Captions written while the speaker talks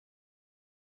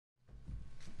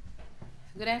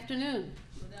Good afternoon.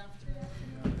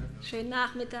 Schönen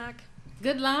Nachmittag.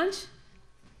 Good lunch?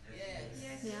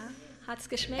 Yes. Ja, hat's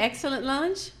geschmeckt? Excellent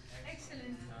lunch?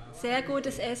 Excellent. Sehr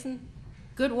gutes Essen.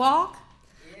 Good walk?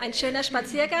 Ein schöner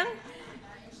Spaziergang.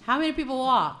 How many people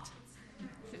walked?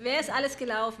 Wer ist alles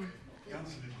gelaufen?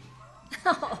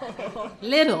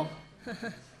 Little.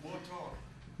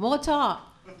 More talk,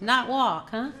 not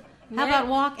walk, huh? How about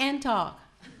walk and talk?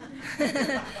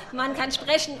 Man kann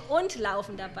sprechen und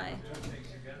laufen dabei.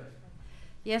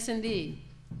 Yes, indeed.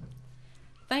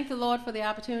 Thank the Lord for the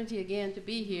opportunity again to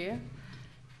be here.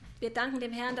 Wir danken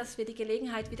dem Herrn, dass wir die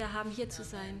Gelegenheit wieder haben, hier zu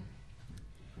sein.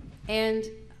 And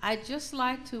I'd just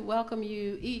like to welcome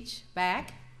you each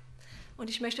back.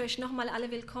 Und ich möchte euch nochmal alle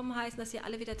willkommen heißen, dass ihr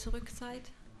alle wieder zurück seid.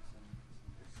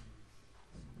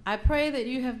 I pray that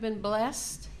you have been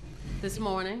blessed this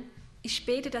morning. Ich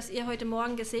bete, dass ihr heute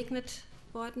Morgen gesegnet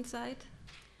worden seid.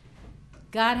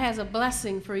 God has a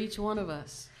blessing for each one of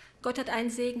us. Gott hat einen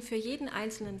Segen für jeden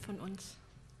Einzelnen von uns.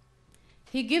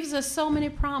 He gives us so many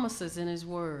promises in His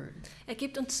Word. Er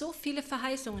gibt uns so viele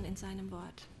Verheißungen in seinem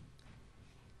Wort.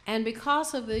 And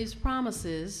because of these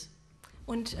promises,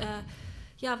 Und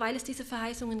weil es diese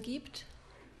Verheißungen gibt,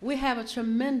 we have a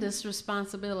tremendous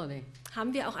responsibility.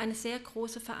 haben wir auch eine sehr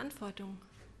große Verantwortung.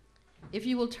 If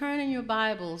you will turn in your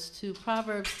Bibles to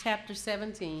Proverbs chapter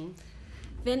 17.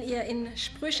 Wenn ihr in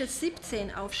Sprüche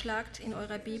 17 aufschlagt in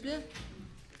eurer Bibel,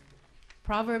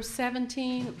 Proverbs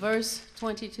 17, verse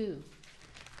 22.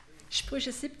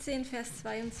 Sprüche 17, Vers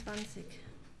 22.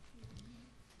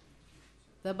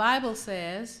 The Bible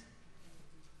says,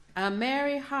 a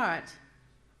merry heart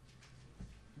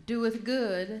doeth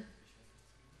good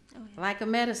like a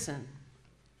medicine,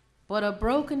 but a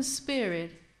broken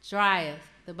spirit drieth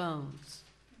the bones.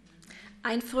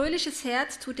 Ein fröhliches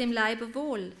Herz tut dem Leibe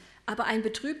wohl, aber ein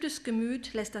betrübtes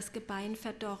Gemüt lässt das Gebein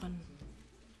verdorren.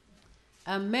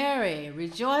 A merry,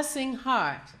 rejoicing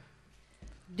heart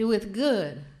doeth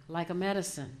good like a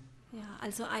medicine. Ja,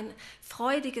 also ein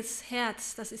freudiges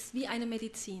Herz, das ist wie eine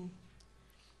Medizin.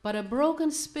 But a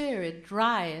broken spirit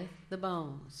drieth the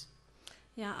bones.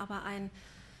 Ja, aber ein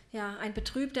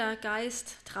betrübter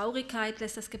Geist, Traurigkeit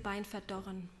lässt das Gebein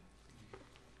verdorren.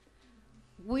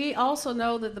 We also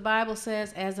know that the Bible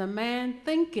says, as a man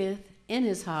thinketh in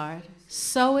his heart,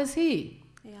 so is he.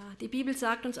 Ja, die Bibel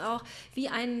sagt uns auch, wie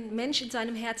ein Mensch in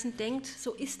seinem Herzen denkt,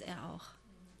 so ist er auch.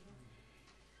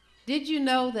 Did you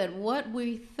know that what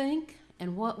we think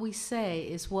and what we say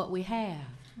is what we have?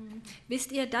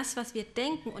 Wisst ihr, das, was wir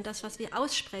denken und das, was wir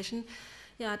aussprechen,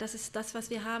 ja, das ist das,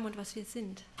 was wir haben und was wir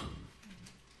sind.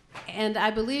 And I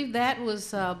believe that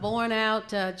was borne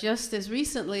out just as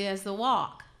recently as the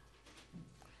walk.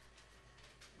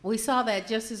 We saw that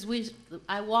just as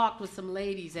I walked with some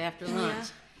ladies after lunch,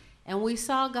 and we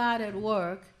saw God at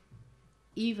work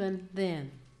even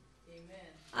then.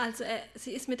 Also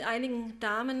sie ist mit einigen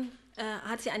Damen,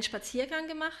 hat sie einen Spaziergang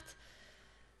gemacht.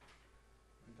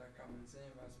 Und da kann man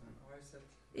sehen, was man äußert,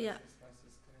 Ja. was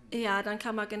ist drin. Ja, dann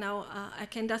kann man genau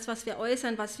erkennen, das, was wir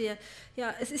äußern,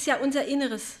 es ist ja unser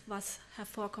Inneres, was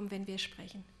hervorkommt, wenn wir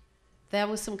sprechen. There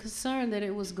was some concern that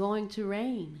it was going to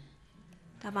rain.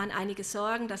 Da waren einige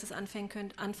Sorgen, dass es anfangen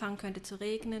könnte zu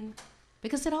regnen.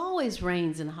 Because it always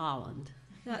rains in Holland.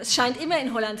 Ja, es scheint immer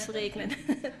in Holland zu regnen.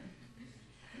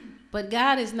 But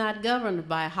God is not governed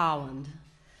by Holland.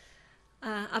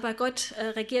 Aber Gott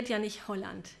regiert ja nicht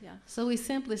Holland. Ja. So we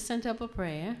simply sent up a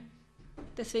prayer.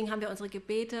 Deswegen haben wir unsere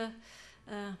Gebete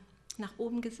nach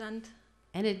oben gesandt.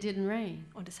 And it didn't rain.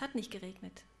 Und es hat nicht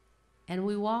geregnet. And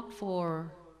we walked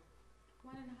for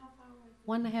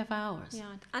 1.5 hours. Ja,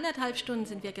 1,5 Stunden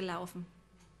sind wir gelaufen.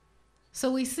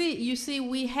 So you see,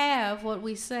 we have what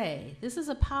we say. This is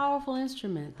a powerful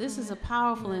instrument. This is a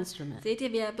powerful instrument. Seht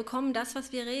ihr, wir bekommen das,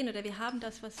 was wir reden, oder wir haben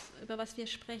das, über was wir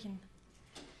sprechen.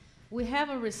 We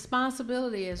have a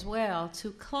responsibility as well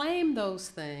to claim those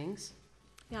things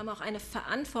Wir haben auch eine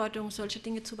Verantwortung, solche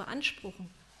Dinge zu beanspruchen.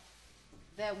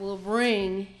 that will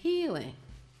bring healing.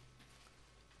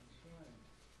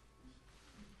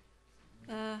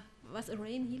 Was,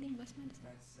 Rain Healing, was meinst du?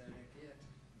 Was regiert,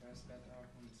 das wird auch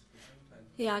uns Gesundheit.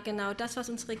 Ja, genau, das, was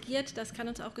uns regiert, das kann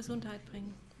uns auch Gesundheit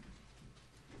bringen.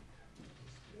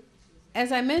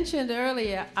 As I mentioned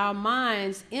earlier, our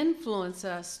minds influence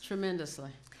us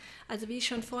tremendously. Also wie ich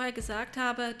schon vorher gesagt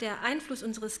habe, der Einfluss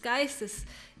unseres Geistes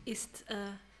ist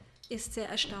sehr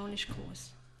erstaunlich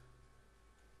groß.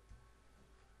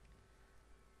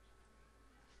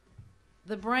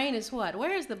 The brain is what?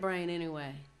 Where is the brain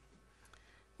anyway?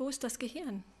 Wo ist das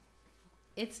Gehirn?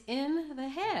 It's in the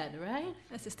head, right?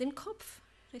 Es ist im Kopf,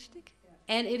 richtig?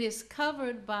 And it is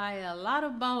covered by a lot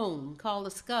of bone called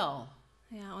the skull.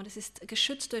 Ja, und es ist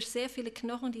geschützt durch sehr viele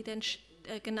Knochen, die dann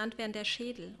genannt werden der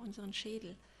Schädel, unseren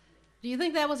Schädel. Do you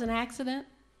think that was an accident?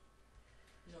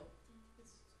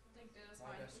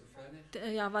 War das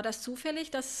zufällig? Ja, war das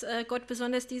zufällig, dass Gott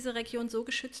besonders diese Region so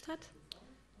geschützt hat?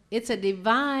 It's a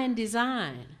divine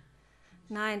design.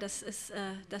 Nein, das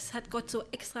hat Gott so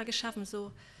extra geschaffen,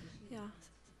 so ja,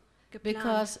 geplant.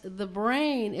 Because the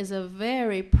brain is a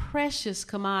very precious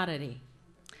commodity.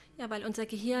 Ja, weil unser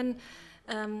Gehirn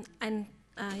ein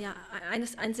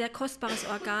sehr kostbares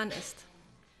Organ ist.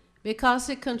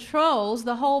 Because it controls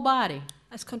the whole body.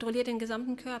 Es kontrolliert den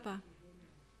gesamten Körper.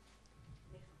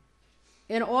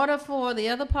 In order for the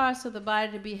other parts of the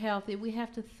body to be healthy, we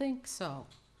have to think so.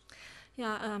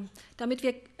 Ja, damit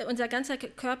unser ganzer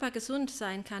Körper gesund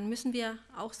sein kann, müssen wir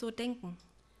auch so denken.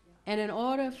 And in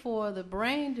order for the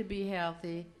brain to be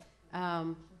healthy,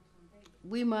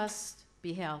 we must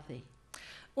be healthy.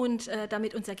 Und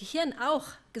damit unser Gehirn auch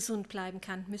gesund bleiben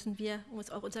kann, muss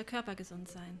auch unser Körper gesund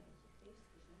sein.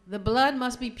 The blood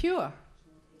must be pure.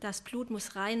 Das Blut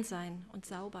muss rein sein und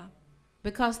sauber,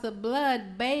 Because the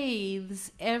blood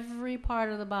bathes every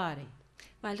part of the body.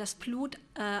 weil das Blut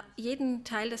jeden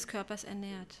Teil des Körpers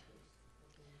ernährt.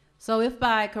 So if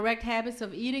by correct habits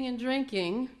of eating and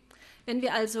drinking, Wenn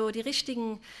wir also die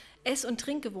richtigen Ess- und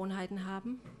Trinkgewohnheiten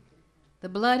haben, the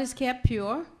blood is kept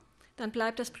pure, dann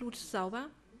bleibt das Blut sauber,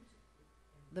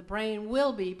 the brain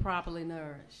will be properly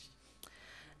nourished.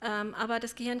 aber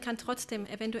das Gehirn kann trotzdem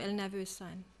eventuell nervös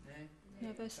sein. Nee,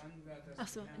 Nervös. dann wird das Ach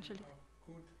so, Gehirn entschuldige. auch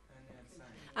gut ernährt sein.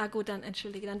 Ah gut, dann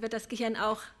entschuldige, dann wird das Gehirn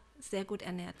auch sehr gut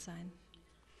ernährt sein.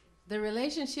 The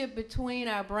relationship between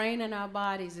our brain and our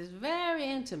bodies is very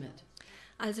intimate.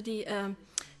 Also die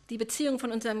Beziehung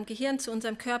von unserem Gehirn zu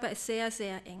unserem Körper ist sehr,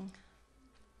 sehr eng.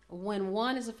 When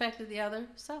one is affected, the other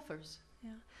suffers.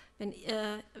 Ja.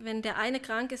 Wenn der eine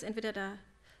krank ist, entweder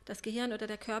das Gehirn oder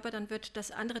der Körper, dann wird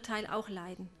das andere Teil auch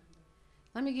leiden.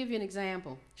 Let me give you an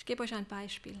example. Ich gebe euch ein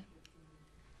Beispiel.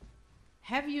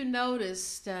 Have you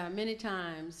noticed many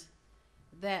times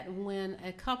that when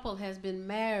a couple has been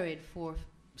married for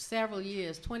several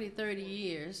years, 20, 30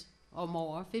 years or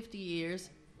more, 50 years,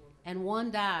 and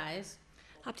one dies,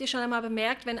 Habt ihr schon einmal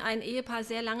bemerkt, wenn ein Ehepaar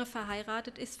sehr lange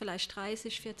verheiratet ist, vielleicht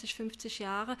 30, 40, 50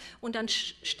 Jahre, und dann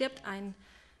stirbt ein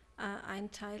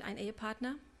Teil, ein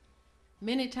Ehepartner?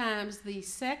 many times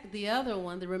the other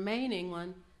one, the remaining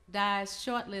one, dies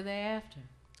shortly thereafter.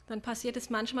 Dann passiert es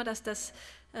manchmal, dass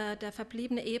der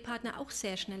verbliebene Ehepartner auch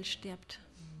sehr schnell stirbt.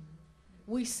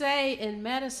 We say in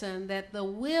medicine that the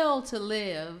will to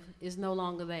live is no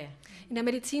longer there. In der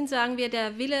Medizin sagen wir,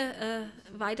 der Wille,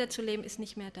 weiterzuleben, ist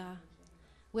nicht mehr da.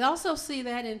 We also see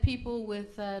that in people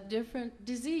with different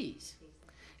disease.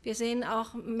 Wir sehen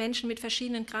auch Menschen mit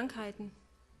verschiedenen Krankheiten.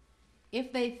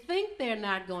 If they think they're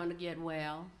not going to get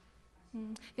well,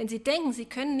 Wenn sie denken, sie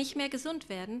können nicht mehr gesund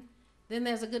werden, then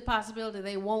there's a good possibility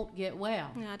they won't get well.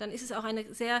 ja, dann ist es auch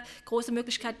eine sehr große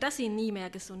Möglichkeit, dass sie nie mehr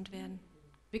gesund werden.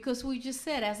 Because we just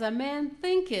said, as a man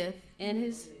thinketh in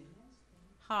his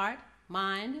heart,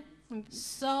 mind,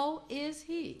 so is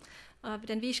he.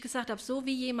 Denn wie ich gesagt habe, so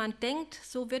wie jemand denkt,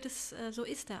 so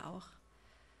ist er auch.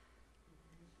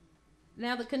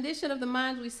 Now, the condition of the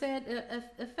mind, we said,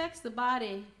 affects the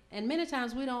body, and many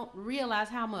times we don't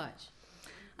realize how much.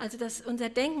 Also unser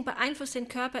Denken beeinflusst den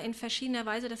Körper in verschiedener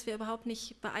Weise, dass wir überhaupt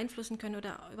nicht beeinflussen können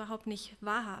oder überhaupt nicht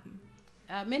wahrhaben.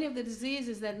 Many of the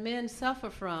diseases that men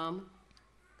suffer from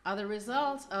are the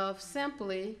results of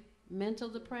simply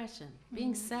mental depression,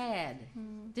 being sad,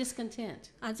 discontent.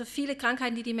 Also viele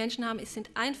Krankheiten, die die Menschen haben, sind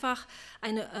einfach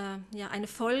eine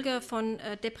Folge von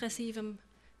depressivem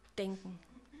Denken.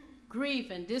 Grief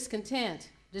and discontent,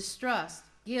 distrust,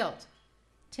 guilt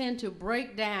tend to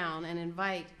break down and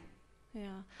invite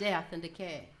Ja. death and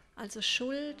decay. Also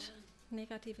Schuld,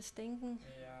 negatives Denken,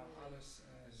 Ja, alles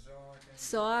Sorgen,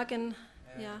 Sorgen,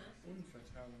 ja,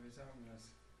 Unvertrauen, wie sagen wir das?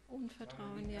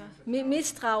 Unvertrauen, ja,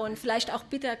 Misstrauen, vielleicht auch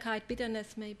Bitterkeit,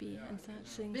 Bitterness maybe, and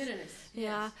such things. Bitterness.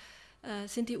 Ja,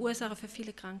 sind die Ursache für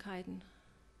viele Krankheiten.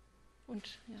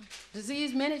 Und ja.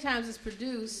 Disease many times is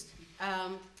produced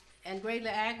and greatly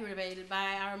aggravated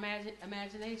by our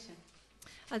imagination.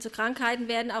 Also Krankheiten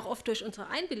werden auch oft durch unsere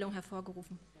Einbildung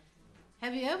hervorgerufen.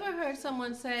 Have you ever heard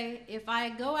someone say, if I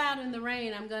go out in the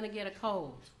rain, I'm going to get a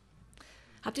cold?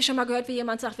 Habt ihr schon mal gehört, wie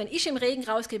jemand sagt, wenn ich im Regen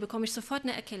rausgehe, bekomme ich sofort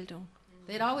eine Erkältung?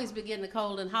 They'd always be getting a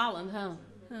cold in Holland, huh?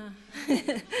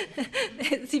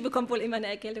 Sie bekommt wohl immer eine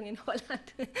Erkältung in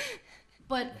Holland.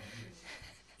 But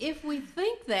if we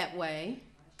think that way,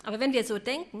 Aber wenn wir so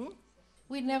denken,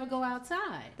 we'd never go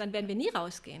outside dann werden wir nie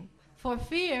rausgehen, for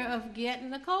fear of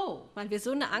getting a cold. weil wir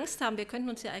so eine Angst haben, wir könnten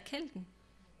uns ja erkälten.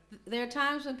 There are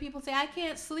times when people say, I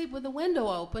can't sleep with the window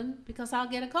open because I'll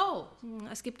get a cold.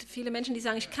 Es gibt viele Menschen, die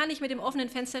sagen, ich kann nicht mit dem offenen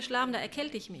Fenster schlafen, da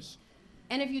erkälte ich mich.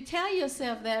 And if you tell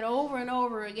yourself that over and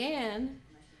over again,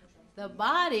 the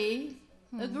body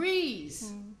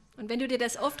agrees. Und wenn du dir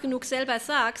das oft genug selber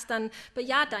sagst, dann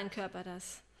bejaht dein Körper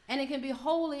das. And it can be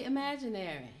wholly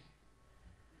imaginary.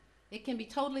 It can be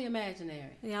totally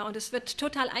imaginary. Ja, und es wird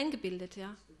total eingebildet,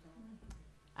 ja.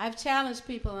 I've challenged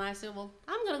people and I said, well,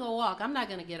 I'm going to go walk. I'm not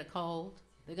going to get a cold.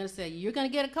 They're going to say, you're going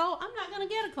to get a cold? I'm not going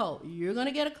to get a cold. You're going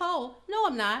to get a cold? No,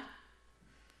 I'm not.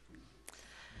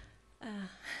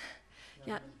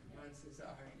 Ja. Manche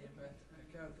sagen, ihr werdet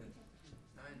erkältet.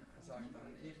 Nein, sagt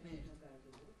dann, ich nicht.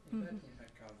 Ich werde nicht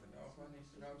erkältet, auch wenn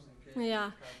ich draußen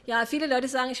gehe. Ja, viele Leute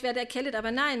sagen, ich werde erkältet, aber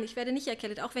nein, ich werde nicht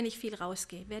erkältet. Auch wenn ich viel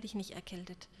rausgehe, werde ich nicht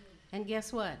erkältet. And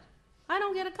guess what? I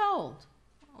don't get a cold.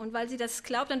 Und weil sie das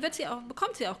glaubt, dann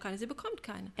bekommt sie auch keine. Sie bekommt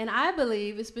keine. And I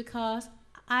believe it's because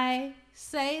I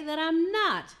say that I'm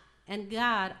not. And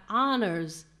God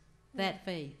honors that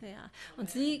faith. Ja.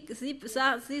 Und sie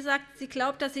sagt, sie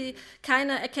glaubt, dass sie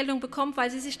keine Erkältung bekommt,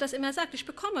 weil sie sich das immer sagt. Ich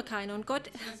bekomme keine. Und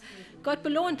Gott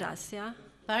belohnt das, ja.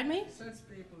 Pardon me? Such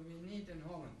people we need in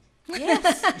Holland.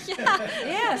 Yes.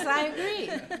 Yes, I agree.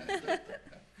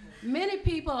 Many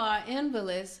people are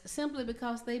invalids simply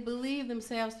because they believe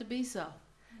themselves to be so.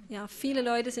 Ja, viele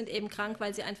Leute sind eben krank,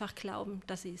 weil sie einfach glauben,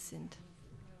 dass sie es sind.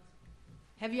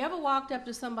 Have you ever walked up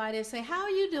to somebody and say, how are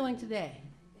you doing today?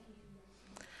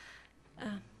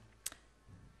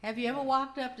 Have you ever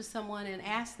walked up to someone and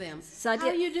asked them, how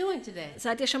are you doing today?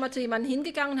 Seid ihr schon mal zu jemandem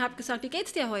hingegangen und habt gesagt, wie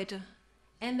geht's dir heute?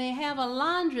 And they have a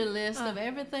laundry list of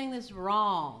everything that's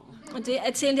wrong. Und sie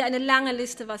erzählen dir eine lange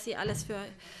Liste, was sie alles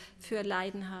für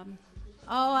Leiden haben.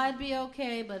 Oh, I'd be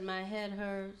okay, but my head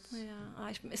hurts. Ja,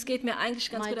 es geht mir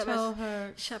eigentlich ganz My gut, toe aber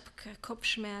hurts. ich habe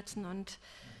Kopfschmerzen und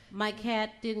My cat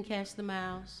didn't catch the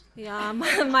mouse. ja,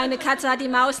 meine Katze hat die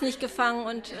Maus nicht gefangen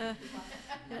und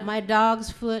My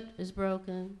dog's foot is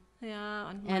broken. ja,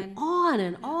 und And on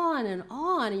and on and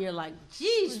on. And you're like,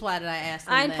 geez, why did I ask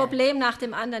them ein that? Problem nach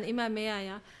dem anderen, immer mehr,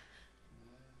 ja.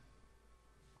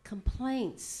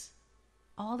 Complaints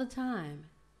all the time.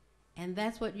 And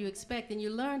that's what you expect. And you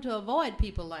learn to avoid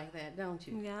people like that, don't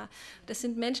you? Ja, das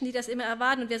sind Menschen, die das immer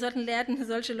erwarten und wir sollten lernen,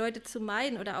 solche Leute zu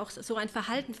meiden oder auch so ein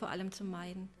Verhalten vor allem zu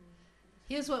meiden.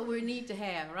 Here's what we need to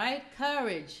have, right?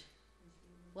 Courage.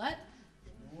 What?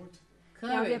 Mut, Ja,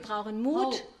 wir Courage. brauchen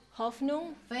Mut, Hope.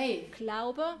 Hoffnung, Faith.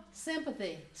 Glaube,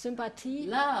 Sympathy. Sympathie,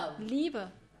 Love. Liebe.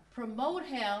 Promote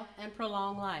health and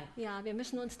prolong life. Ja, wir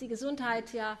müssen uns die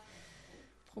Gesundheit ja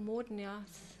promoten, ja.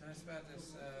 das wird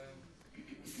es,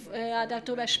 Ja,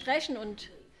 darüber sprechen und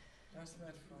das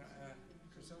wird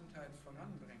Gesundheit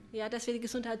voranbringen. ja, dass wir die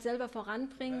Gesundheit selber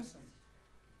voranbringen Bessern.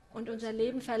 und unser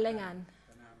Leben verlängern.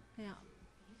 Genau. Ja.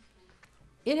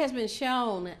 It has been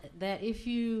shown that if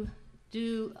you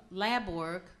do lab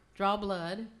work, draw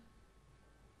blood,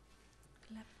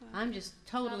 I'm just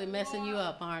totally messing you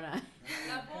up, aren't I?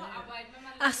 Laborarbeit, wenn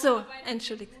man Ach so, Laborarbeit mit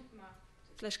entschuldigt. Blut macht.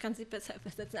 Vielleicht kann sie besser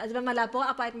übersetzen. Also wenn man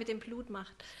Laborarbeit mit dem Blut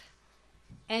macht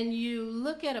And you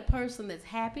look at a person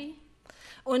that's happy,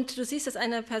 und du siehst, dass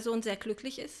eine Person sehr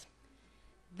glücklich ist,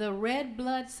 the red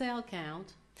blood cell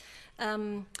count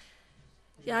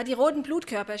ja, die roten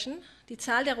Blutkörperchen, die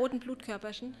Zahl der roten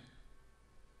Blutkörperchen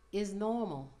is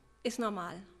normal. ist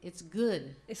normal, It's good.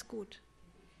 ist gut.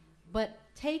 But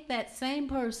take that same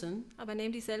person Aber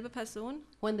nimm dieselbe Person,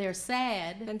 when they're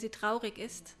sad wenn sie traurig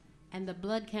ist, and the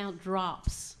blood count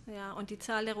drops. ja, und die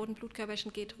Zahl der roten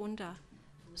Blutkörperchen geht runter.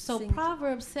 So Sinkt.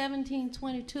 Proverbs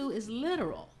 17:22 is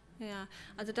literal. Ja,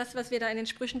 also das, was wir da in den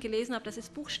Sprüchen gelesen haben, das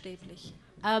ist buchstäblich.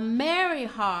 A merry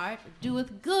heart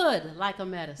doeth good like a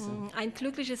medicine, Ein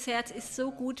glückliches Herz ist so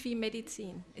gut wie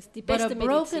Medizin, ist die but a beste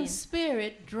broken Medizin.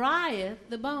 spirit drieth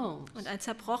the bones. Und ein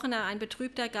zerbrochener, ein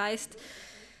betrübter Geist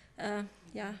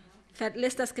ja,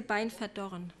 lässt das Gebein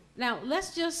verdorren. Now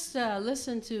let's just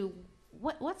listen to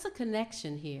what's the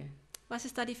connection here. Was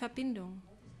ist da die Verbindung?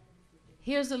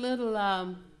 Here's a little,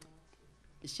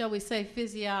 shall we say,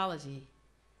 physiology.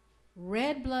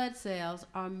 Red blood cells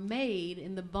are made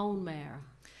in the bone marrow.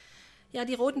 Ja,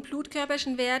 die roten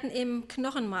Blutkörperchen werden im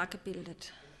Knochenmark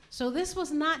gebildet. So this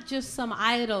was not just some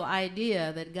idle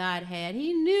idea that God had.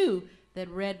 He knew that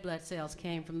red blood cells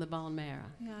came from the bone marrow.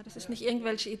 Ja, das ist nicht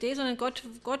irgendwelche Idee, sondern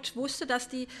Gott wusste, dass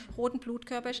die roten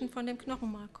Blutkörperchen von dem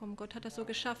Knochenmark kommen. Gott hat das so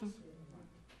geschaffen.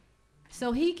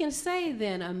 So he can say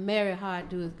then, a merry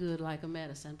heart doeth good like a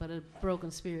medicine, but a broken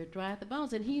spirit drieth the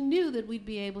bones. And he knew that we'd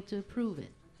be able to prove it.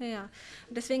 Ja,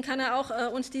 und deswegen kann er auch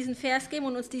uns diesen Vers geben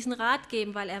und uns diesen Rat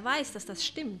geben, weil er weiß, dass das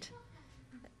stimmt.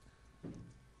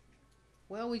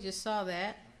 Well, we just saw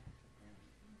that.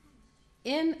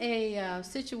 In a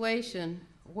situation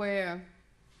where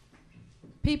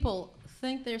people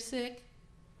think they're sick,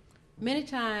 many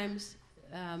times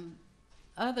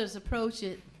others approach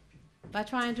it by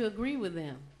trying to agree with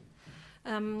them.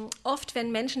 Oft,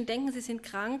 wenn Menschen denken, sie sind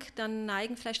krank, dann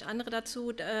neigen vielleicht andere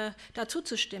dazu, dazu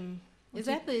zu stimmen. Do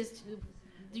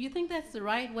you think that's the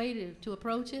right way to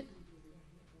approach it?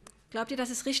 Glaubt ihr, dass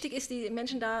es richtig ist, die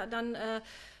Menschen da dann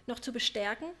noch zu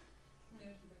bestärken?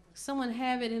 Someone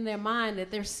have it in their mind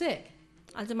that they're sick.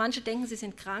 Also manche denken, sie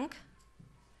sind krank.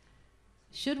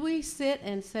 Should we sit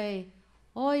and say,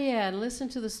 oh yeah, and listen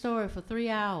to the story for 3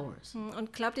 hours?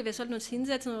 Und glaubt ihr, wir sollten uns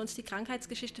hinsetzen und uns die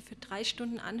Krankheitsgeschichte für 3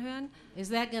 Stunden anhören? Is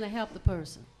that going to help the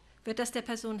person? Wird das der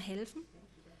Person helfen?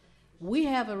 We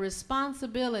have a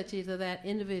responsibility to that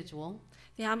individual.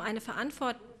 Wir haben eine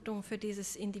Verantwortung für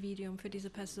dieses Individuum, für diese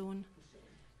Person.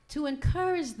 To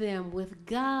encourage them with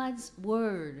God's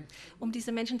word. Um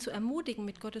diese Menschen zu ermutigen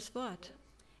mit Gottes Wort.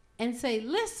 And say,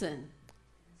 listen,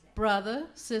 brother,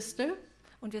 sister.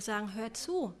 Und wir sagen, hör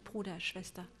zu, Bruder,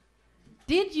 Schwester.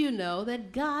 Did you know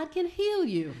that God can heal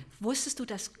you? Wusstest du,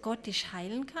 dass Gott dich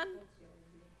heilen kann?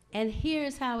 And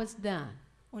here's how it's done.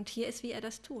 Und hier ist, wie er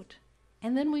das tut.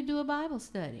 And then we do a Bible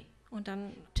study. Und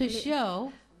dann to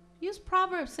show, use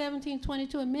Proverbs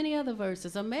 17:22 and many other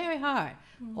verses, a merry heart,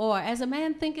 or as a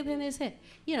man thinketh in his head,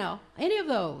 you know, any of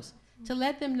those, to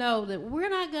let them know that we're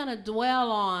not going to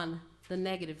dwell on the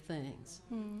negative things.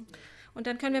 Und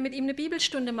dann können wir mit ihm eine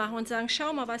Bibelstunde machen und sagen,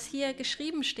 schau mal, was hier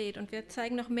geschrieben steht. Und wir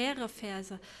zeigen noch mehrere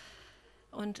Verse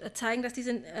und zeigen,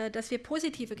 dass wir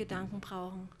positive Gedanken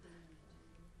brauchen.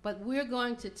 But we're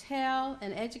going to tell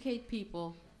and educate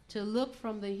people to look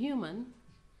from the human.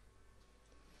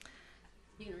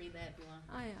 You can read that if you want.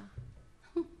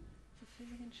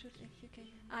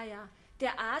 Ah ja.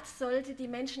 Der Arzt sollte die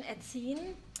Menschen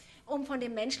erziehen, um von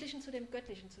dem Menschlichen zu dem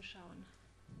Göttlichen zu schauen.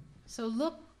 So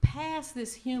look past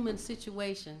this human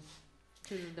situation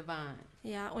to the divine.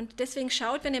 Ja, und deswegen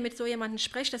schaut, wenn ihr mit so jemandem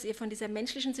sprecht, dass ihr von dieser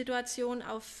menschlichen Situation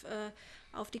auf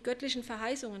die göttlichen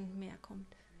Verheißungen mehr kommt.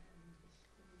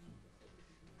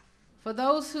 For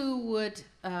those who would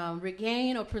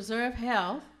regain or preserve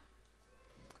health,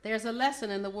 there's a lesson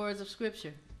in the words of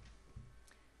Scripture.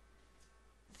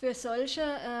 Für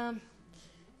solche,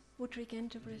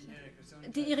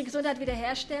 die ihre Gesundheit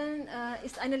wiederherstellen,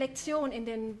 ist eine Lektion in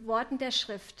den Worten der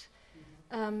Schrift.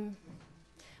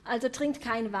 Also trinkt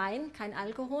kein Wein, kein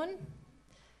Alkohol.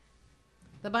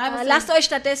 Lasst euch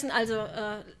stattdessen,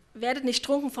 werdet nicht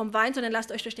trunken vom Wein, sondern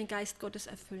lasst euch durch den Geist Gottes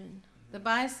erfüllen. The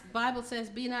Bible says,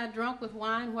 be not drunk with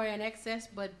wine wherein excess,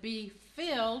 but be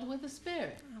filled with the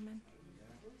Spirit. Amen.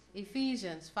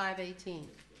 Ephesians 5:18.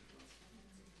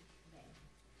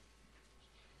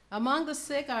 Among the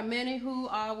sick are many who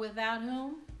are without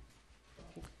whom?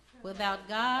 Without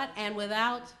God and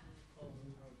without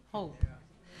hope.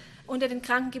 Unter den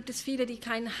Kranken gibt es viele, die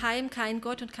kein Heim, keinen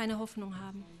Gott und keine Hoffnung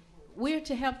haben. We're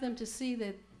to help them to see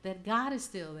that God is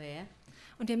still there.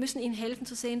 Und wir müssen ihnen helfen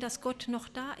zu sehen, dass Gott noch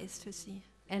da ist für sie.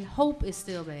 And hope is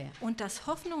still there. Und dass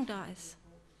Hoffnung da ist.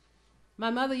 My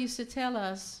mother used to tell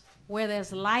us, where there's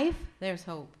life, there's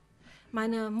hope.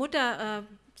 Meine Mutter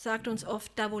sagt uns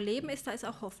oft, da wo Leben ist, da ist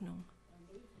auch Hoffnung.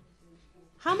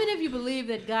 How many of you believe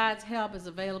that God's help is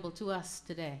available to us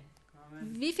today?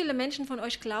 Wie viele Menschen von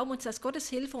euch glauben uns, dass Gottes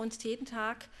Hilfe uns jeden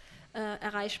Tag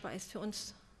erreichbar ist, für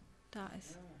uns da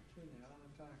ist?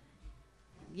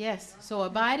 Yes, so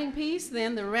abiding peace,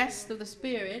 then the rest of the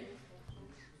Spirit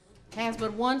has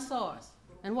but one source.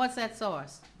 And what's that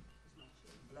source?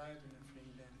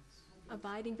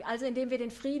 Abiding, also indem wir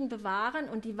den Frieden bewahren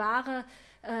und die wahre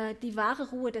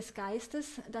Ruhe des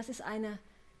Geistes, das ist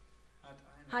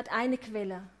hat eine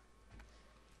Quelle.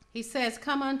 He says,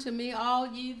 come unto me,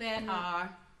 all ye that are,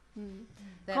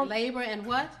 that labor and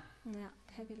what? Ja,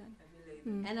 heavy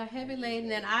and are heavy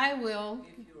laden, and I will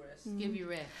give you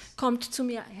rest. Kommt zu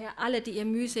mir her, alle, die ihr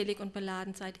mühselig und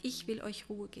beladen seid. Ich will euch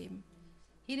Ruhe geben.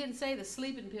 He didn't say the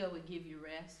sleeping pill would give you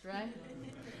rest, right?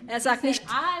 Er sagt nicht,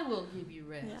 I will give you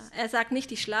rest. Ja, er sagt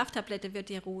nicht, die Schlaftablette wird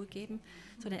dir Ruhe geben,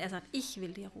 sondern er sagt, ich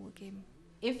will dir Ruhe geben.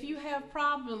 If you have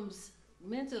problems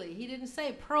mentally, he didn't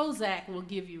say Prozac will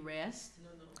give you rest.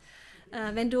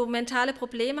 Wenn du mentale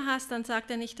Probleme hast, dann sagt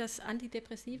er nicht, dass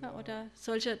Antidepressiva oder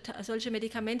solche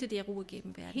Medikamente dir Ruhe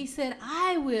geben werden. He said,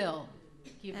 I will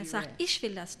give Er you sagt, rest. ich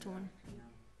will das tun.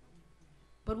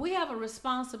 But we have a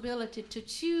responsibility to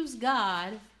choose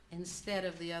God instead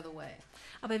of the other way.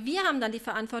 Aber wir haben dann die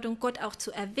Verantwortung, Gott auch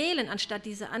zu erwählen, anstatt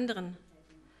diese anderen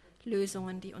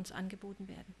Lösungen, die uns angeboten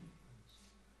werden.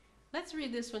 Let's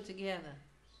read this one together.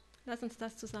 Lass uns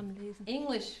das zusammen lesen.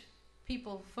 English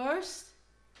people first,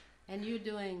 and you're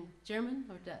doing German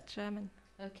or Dutch? German.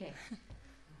 Okay.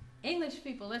 English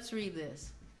people, let's read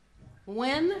this.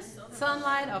 When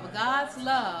sunlight of God's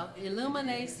love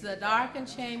illuminates the darkened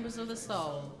chambers of the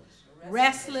soul,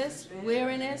 restless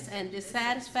weariness and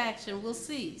dissatisfaction will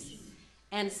cease,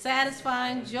 and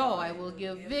satisfying joy will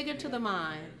give vigor to the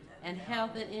mind and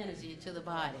health and energy to the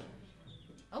body.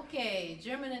 Okay,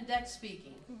 German and Dutch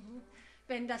speaking.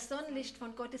 Wenn das Sonnenlicht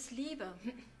von Gottes Liebe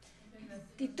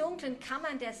die dunklen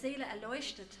Kammern der Seele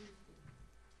erleuchtet.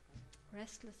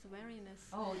 Restless weariness.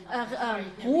 Oh,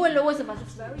 Ruhelose, was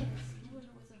ist weariness?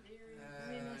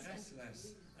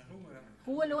 Restless.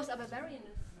 Ruhelos, aber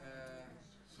weariness.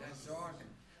 Sorgen.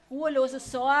 Ruhelose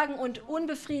Sorgen und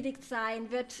unbefriedigt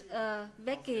sein wird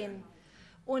weggehen.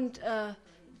 Und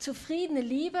zufriedene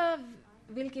Liebe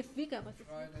will give vigor. Was ist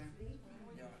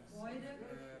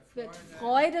wird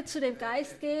Freude zu dem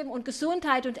Geist geben und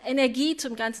Gesundheit und Energie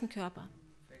zum ganzen Körper.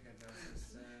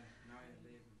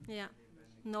 Ja,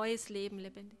 neues Leben,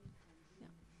 lebendig. Ja.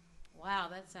 Wow,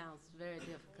 that sounds very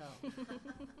difficult.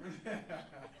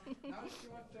 Now it's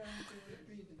your turn to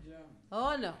repeat the German.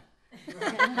 Oh, no.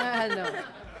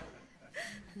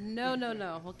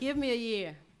 No. Well, give me a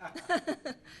year.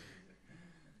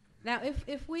 Now,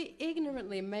 if we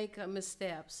ignorantly make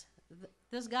missteps,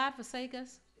 does God forsake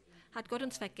us? Hat Gott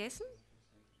uns vergessen?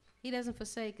 He doesn't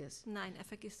forsake us. Nein, er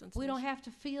vergisst uns We don't nicht. have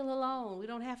to feel alone. We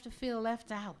don't have to feel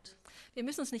left out. Wir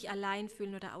müssen uns nicht allein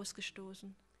fühlen oder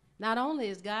ausgestoßen. Not only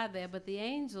is God there, but the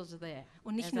angels are there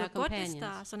Und nicht as nur our Gott ist da,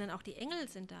 companions sondern auch die Engel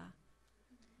sind da,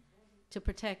 to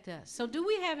protect us. So do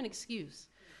we have an excuse?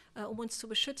 um uns zu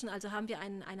beschützen. Also haben wir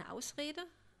eine Ausrede?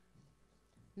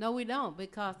 No, we don't,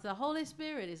 because the Holy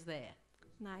Spirit is there.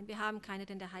 Nein, wir haben keine,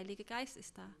 denn der Heilige Geist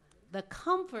ist da. The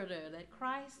comforter that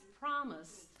Christ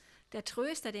promised Der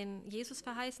Tröster, den Jesus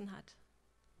verheißen hat,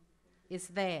 is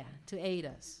there to aid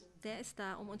us. der ist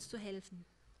da, um uns zu helfen.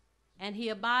 And he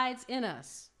abides in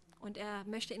us. Und er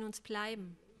möchte in uns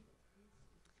bleiben.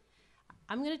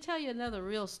 I'm going to tell you another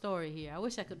real story here. I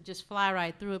wish I could just fly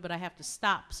right through it, but I have to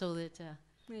stop so that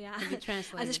Ja. it can be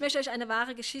translated. Also ich möchte euch eine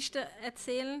wahre Geschichte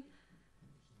erzählen.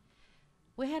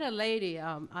 We had a lady,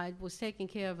 I was taking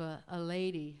care of a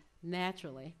lady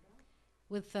naturally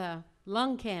with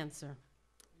lung cancer.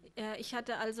 Ich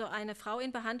hatte also eine Frau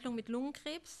in Behandlung mit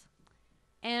Lungenkrebs.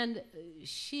 And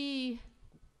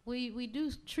we do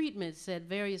treatments at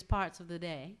various parts of the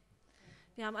day.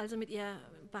 Wir haben also mit ihr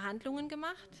Behandlungen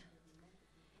gemacht.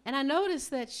 And I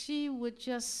noticed that she would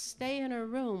just stay in her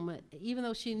room, even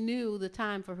though she knew the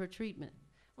time for her treatment.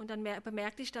 Und dann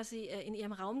bemerkte ich, dass sie in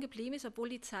ihrem Raum geblieben ist, obwohl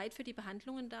die Zeit für die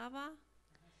Behandlungen da war.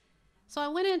 So I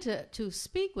went in to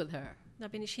speak with her. Da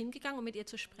bin ich hingegangen, um mit ihr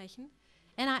zu sprechen.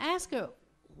 And I asked her,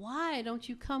 why don't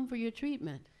you come for your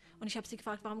treatment? Und ich habe sie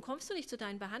gefragt, warum kommst du nicht zu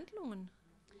deinen Behandlungen?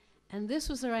 And this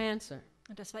was her answer.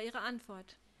 Und das war ihre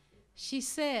Antwort. She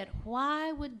said,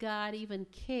 why would God even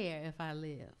care if I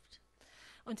lived?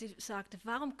 Und sie sagte,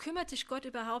 warum kümmert sich Gott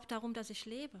überhaupt darum, dass ich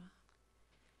lebe?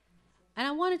 And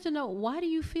I wanted to know, why do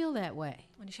you feel that way?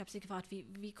 Und ich habe sie gefragt,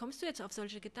 wie kommst du jetzt auf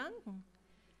solche Gedanken?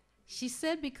 She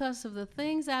said, because of the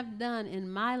things I've done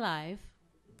in my life,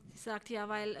 Sie sagte, ja,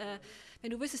 weil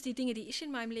wenn du wüsstest, die Dinge, die ich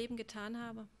in meinem Leben getan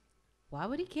habe, why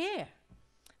would he care?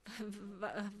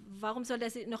 warum soll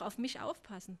er noch auf mich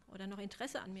aufpassen oder noch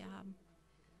Interesse an mir haben?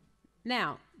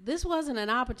 Now, this wasn't an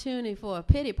opportunity for a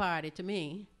pity party to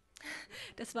me.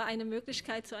 Das war eine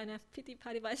Möglichkeit zu einer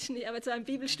Pity-Party, weiß ich nicht, aber zu einem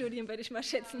Bibelstudium würde ich mal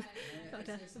schätzen.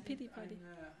 Oder Es ist eine Pity-Party.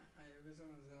 wie soll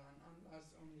man sagen, Anlass,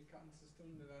 um die ganze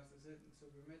Stunde das zu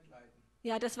bemitleiden.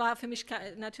 Ja, das war für mich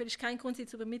natürlich kein Grund, sie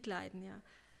zu bemitleiden. Ja.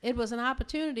 It was an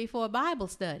opportunity for a Bible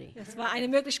study. Das war eine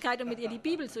Möglichkeit, um mit ihr die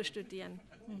Bibel zu studieren.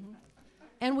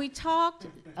 And we talked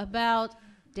about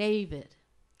David.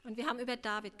 Und wir haben über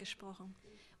David gesprochen.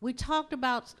 We talked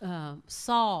about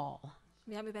Saul.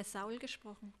 Wir haben über Saul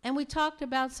gesprochen. And we talked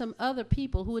about some other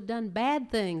people who had done bad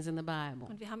things in the Bible.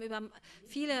 Und wir haben über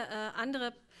viele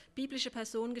andere biblische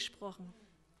Personen gesprochen.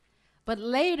 But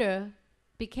later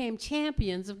became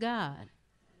champions of God.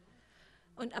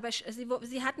 Aber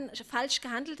sie hatten falsch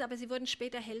gehandelt, aber sie wurden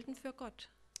später Helden für Gott.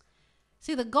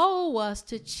 See, the goal was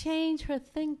to change her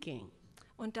thinking.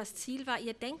 Und das Ziel war,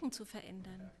 ihr Denken zu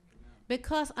verändern.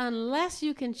 Because unless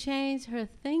you can change her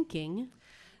thinking,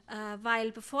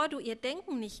 Weil bevor du ihr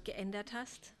Denken nicht geändert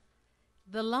hast,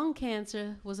 the lung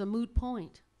cancer was a moot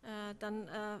point. dann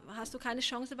hast du keine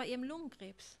Chance bei ihrem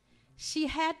Lungenkrebs. She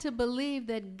had to believe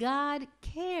that God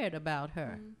cared about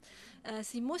her.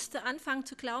 Sie musste anfangen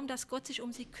zu glauben, dass Gott sich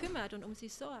um sie kümmert und um sie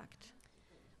sorgt.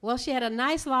 Well, she had a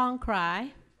nice long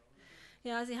cry,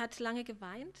 Ja, sie hat lange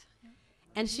geweint.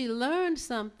 and she learned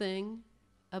something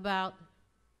about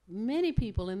many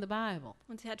people in the Bible.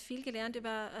 Und sie hat viel gelernt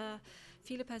über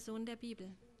viele Personen der Bibel.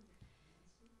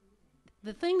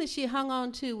 The thing that she hung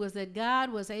on to was that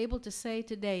God was able to say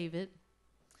to David,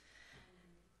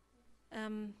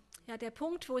 Ja, der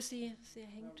Punkt, wo sie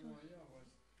hängt,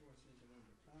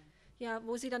 ja,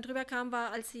 wo sie dann drüber kam,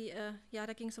 war, als sie, ja,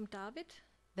 da ging es um David.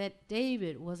 that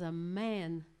David was a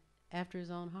man after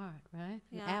his own heart, right?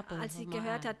 An Ja, apple als of sie my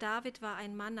gehört eye. hat, David war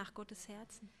ein Mann nach Gottes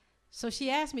Herzen. So she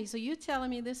asked me, so you telling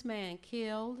me this man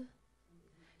killed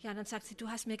Ja, und dann sagt sie, du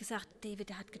hast mir gesagt, David,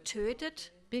 der hat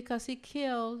getötet. because he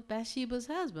killed Bathsheba's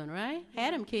husband, right?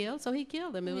 Had him killed, so he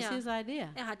killed him. It was Ja. his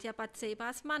idea. Er hat ja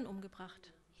Bathsebas Mann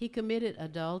umgebracht. He committed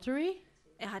adultery,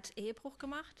 Er hat Ehebruch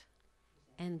gemacht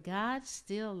and God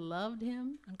still loved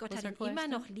him. und Gott was hat her ihn immer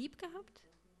question. noch lieb gehabt.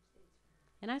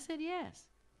 And I said, yes.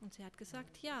 Und sie hat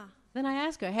gesagt, ja. Then I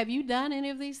asked her, have you done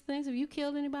any of these things? Have you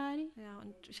killed anybody? Ja,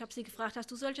 und ich habe sie gefragt, hast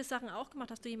du solche Sachen auch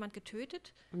gemacht? Hast du jemand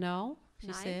getötet? No, she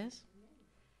Nein. says.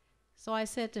 So I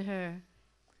said to her,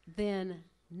 then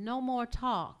no more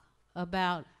talk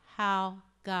about how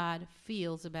God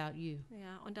feels about you.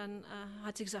 Ja, und dann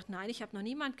hat sie gesagt, nein, ich habe noch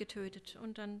niemand getötet.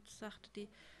 Und dann sagte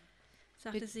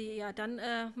sie, ja, dann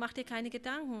mach dir keine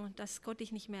Gedanken, dass Gott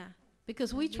dich nicht mehr.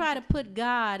 Because we try to put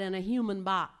God in a human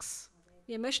box.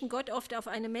 Wir möchten Gott oft auf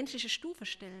eine menschliche Stufe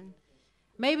stellen.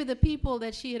 Maybe the people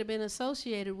that she had been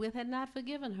associated with had not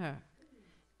forgiven her.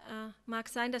 Mag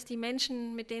sein, dass die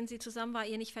Menschen, mit denen sie zusammen war,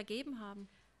 ihr nicht vergeben haben.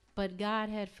 But God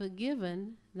had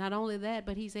forgiven, not only that,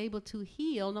 but He's able to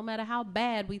heal no matter how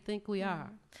bad we think we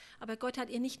are. Aber Gott hat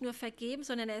ihr nicht nur vergeben,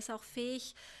 sondern er ist auch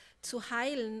fähig zu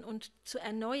heilen und zu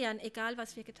erneuern, egal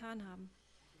was wir getan haben.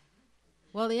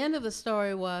 Well, the end of the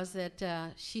story was that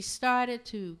she started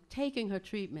to taking her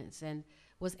treatments and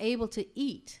was able to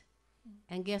eat.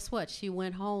 And guess what? She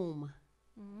went home.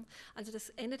 Also das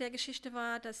Ende der Geschichte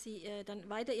war, dass sie dann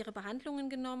weiter ihre Behandlungen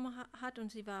genommen hat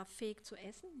und sie war fähig zu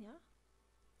essen. Ja?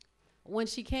 When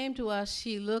she came to us,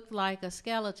 she looked like a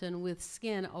skeleton with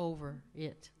skin over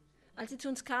it. Als sie zu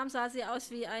uns kam, sah sie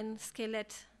aus wie ein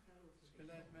Skelett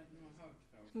Skelett met nur Haut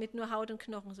drauf. mit nur Haut und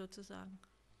Knochen sozusagen.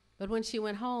 But when she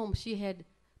went home, she had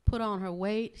put on her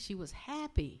weight. She was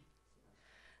happy.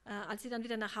 Als sie dann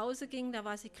wieder nach Hause ging, da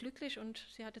war sie glücklich und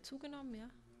sie hatte zugenommen. Ja?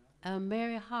 A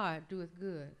merry heart doeth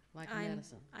good, like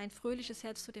medicine. Ein fröhliches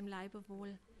Herz tut dem Leibe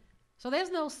wohl. So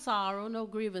there's no sorrow, no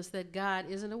grievance that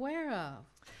God isn't aware of.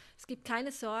 Es gibt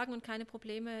keine Sorgen und keine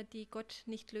Probleme, die Gott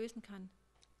nicht lösen kann.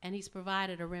 And He's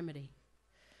provided a remedy.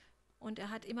 Und er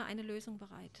hat immer eine Lösung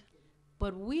bereit.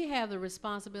 But we have the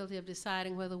responsibility of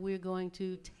deciding whether we're going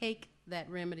to take that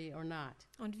remedy or not.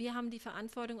 Und wir haben die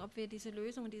Verantwortung, ob wir diese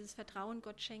Lösung und dieses Vertrauen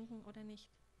Gott schenken oder nicht.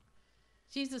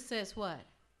 Jesus says what?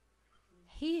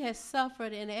 He has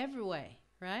suffered in every way,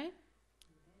 right?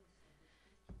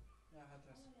 Ja, hat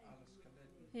das alles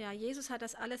gelitten. Ja, Jesus hat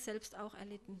das alles selbst auch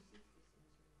erlitten,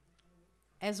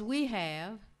 As we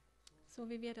have, so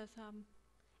wie wir das haben,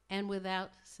 and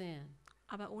without sin.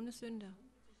 aber ohne Sünde.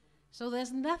 So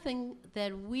there's nothing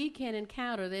that we can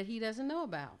encounter that He doesn't know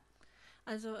about.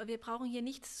 Also wir brauchen hier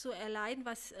nichts zu erleiden,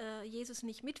 was Jesus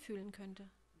nicht mitfühlen könnte.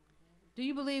 Do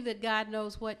you believe that God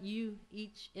knows what you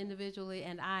each individually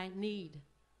and I need?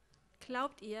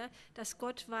 Glaubt ihr, dass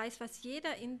Gott weiß, was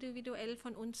jeder individuell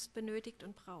von uns benötigt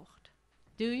und braucht?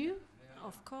 Do you?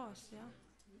 Of course, ja.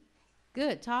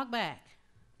 Good. Talk back.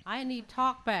 I need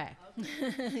talk back.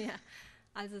 Ja.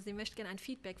 Also sie möchte gerne ein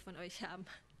Feedback von euch haben,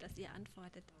 dass ihr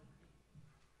antwortet.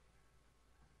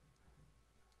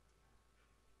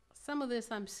 Some of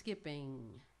this I'm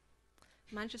skipping.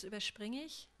 Manches überspringe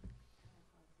ich.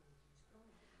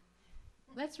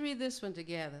 Let's read this one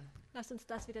together. Lasst uns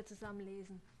das wieder zusammen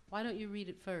lesen. Why don't you read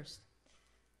it first?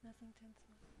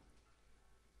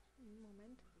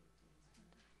 Moment.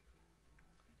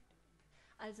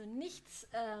 Also nichts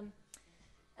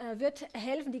wird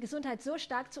helfen, die Gesundheit so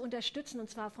stark zu unterstützen, und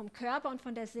zwar vom Körper und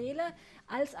von der Seele,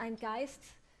 als ein Geist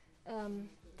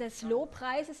des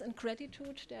Lobpreises und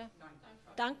Gratitude, der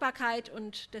Dankbarkeit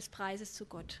und des Preises zu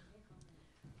Gott.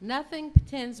 Nothing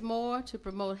tends more to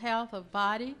promote health of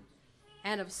body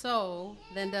and of soul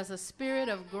than does a spirit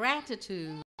of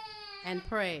gratitude and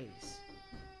praise.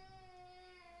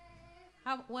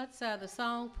 What's the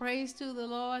song? Praise to the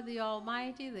Lord, the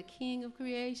Almighty, the King of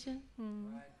creation.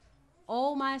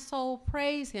 Oh, my soul,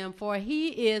 praise Him, for He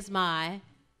is my...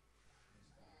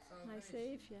 My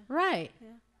Savior. Right. Yeah.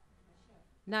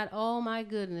 Not, oh, my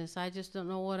goodness, I just don't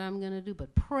know what I'm going to do,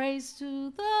 but praise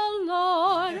to the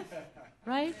Lord.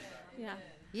 Right? Ja.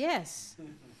 Yes.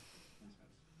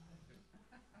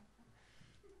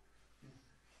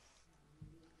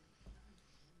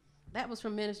 That was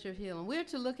from Minister of Healing. We're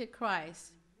to look at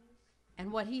Christ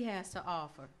and what He has to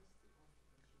offer,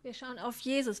 Wir schauen auf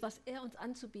Jesus, was er uns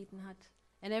anzubieten hat.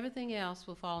 and everything else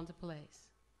will fall into place.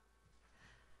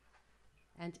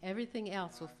 and everything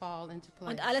else will fall into place.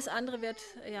 Und alles andere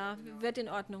wird in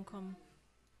Ordnung kommen.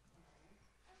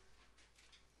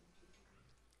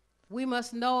 We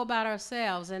must know about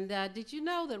ourselves. And did you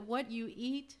know that what you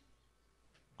eat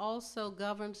also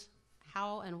governs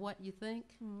how and what you think?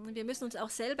 Und wir müssen uns auch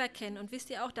selber kennen. Und wisst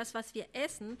ihr auch, das, was wir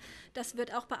essen, das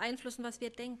wird auch beeinflussen, was wir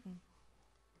denken.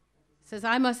 It says,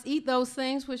 I must eat those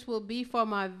things which will be for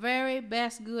my very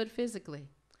best good physically.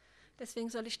 Deswegen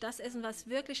soll ich das essen, was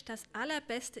wirklich das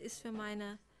Allerbeste ist für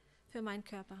meinen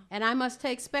Körper. And I must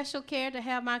take special care to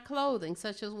have my clothing,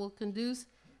 such as will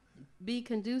be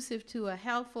conducive to a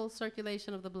healthful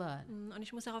circulation of the blood. Und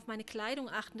ich muss auch auf meine Kleidung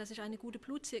achten, dass ich eine gute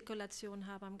Blutzirkulation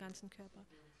habe am ganzen Körper.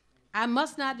 I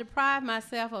must not deprive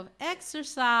myself of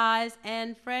exercise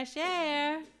and fresh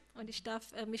air. Und ich darf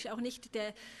mich auch nicht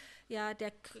der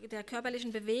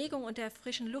körperlichen Bewegung und der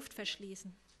frischen Luft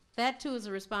verschließen. That too is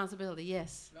a responsibility,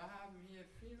 yes. Wir haben hier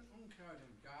viel Unkraut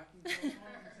im Garten. Morgen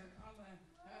sind alle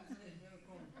herzlich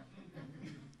willkommen.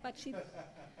 But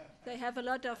they have a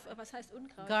lot of, was heißt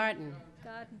Unkraut? Garden.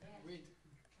 Garden. Wheat.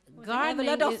 They have a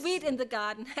lot Gardening of wheat in the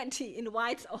garden and he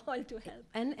invites all to help.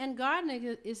 and gardening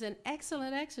is an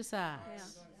excellent exercise. Ja.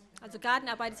 Also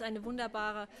Gartenarbeit ist eine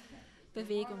wunderbare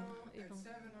Bewegung. At Übung.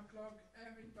 7 o'clock,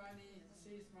 everybody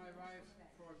sees my wife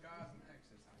for garden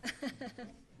exercise.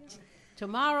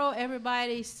 Tomorrow,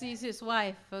 everybody sees his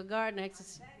wife for garden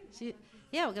exercise.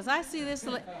 Because I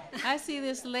see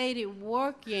this lady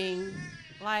working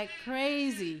like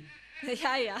crazy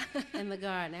Ja. in the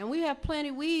garden, and we have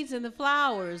plenty weeds in the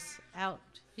flowers out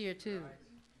here too.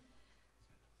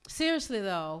 Seriously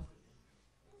though,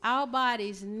 our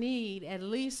bodies need at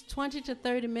least 20 to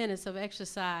 30 minutes of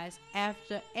exercise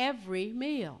after every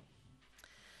meal.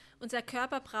 Unser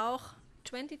Körper braucht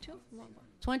 22?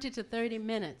 20 to 30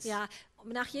 minutes. Ja,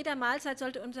 nach jeder Mahlzeit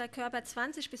sollte unser Körper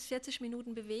 20 bis 40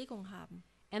 Minuten Bewegung haben.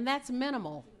 And that's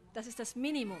minimal. Das ist das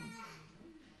Minimum.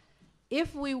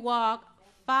 If we walk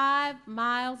 5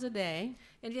 miles a day,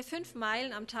 Wenn wir 5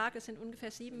 Meilen am Tag, das sind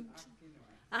ungefähr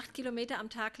 8 Kilometer am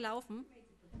Tag laufen,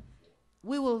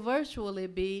 we will virtually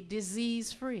be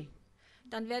disease-free.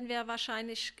 dann werden wir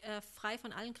wahrscheinlich frei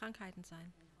von allen Krankheiten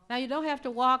sein. Now, you don't have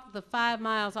to walk the 5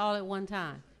 miles all at one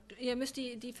time. Ihr müsst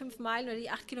die 5 Meilen oder die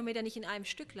 8 Kilometer nicht in einem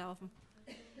Stück laufen.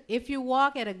 If you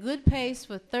walk at a good pace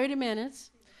for 30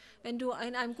 minutes, Wenn du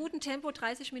in einem guten Tempo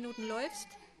 30 Minuten läufst,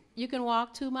 you can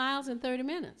walk 2 miles in 30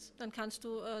 minutes. dann kannst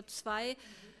du 2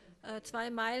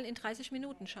 Meilen in 30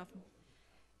 Minuten schaffen.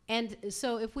 And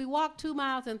so if we walk 2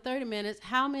 miles in 30 minutes,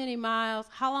 how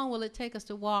long will it take us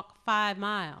to walk 5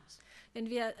 miles? Wenn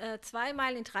wir 2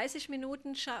 Meilen in 30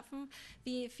 Minuten schaffen,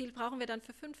 wie viel brauchen wir dann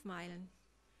für 5 Meilen?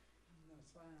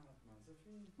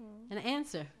 An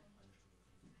answer.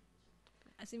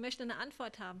 Also ich möchte eine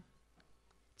Antwort haben.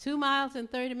 2 miles in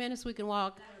 30 minutes we can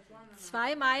walk.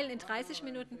 2 Meilen in 30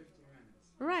 Minuten,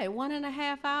 Right,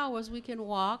 1.5 hours we can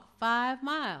walk 5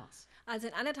 miles. also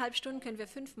in 1,5 Stunden können wir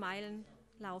 5 Meilen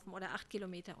laufen oder 8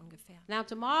 Kilometer ungefähr. Now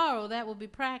tomorrow that will be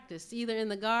practiced either in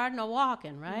the garden or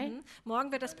walking, right?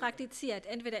 Morgen wird das praktiziert,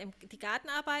 entweder die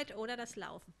Gartenarbeit oder das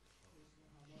Laufen.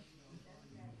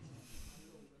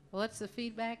 What's the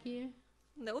feedback here?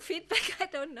 No feedback, I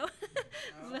don't know.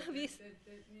 Wie ist-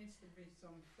 There needs to be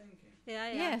some thinking. ja.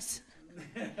 Yes.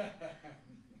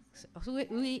 So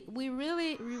we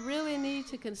really need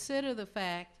to consider the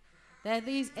fact that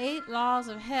these 8 laws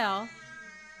of health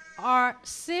are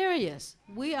serious.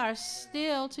 We are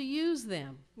still to use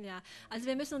them. Ja, also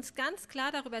wir müssen uns ganz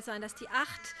klar darüber sein, dass die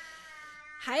 8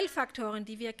 Heilfaktoren,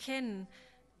 die wir kennen,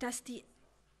 dass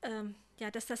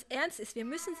das ernst ist. Wir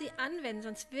müssen sie anwenden,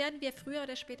 sonst werden wir früher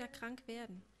oder später krank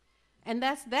werden. And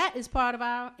that is part of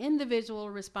our individual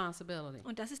responsibility.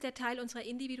 Und das ist der Teil unserer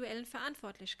individuellen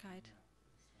Verantwortlichkeit.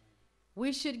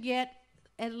 We should get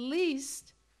at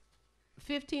least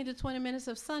 15 to 20 minutes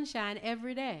of sunshine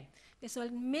every day. Wir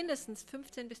sollten mindestens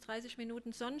 15 bis 30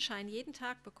 Minuten Sonnenschein jeden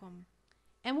Tag bekommen.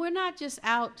 And we're not just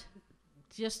out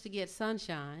just to get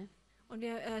sunshine. Und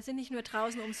wir sind nicht nur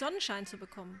draußen, um Sonnenschein zu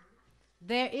bekommen.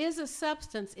 There is a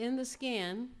substance in the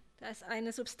skin Da ist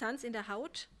eine Substanz in der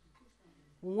Haut,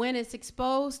 when it's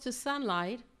exposed to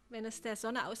sunlight, wenn es der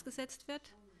Sonne ausgesetzt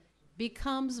wird,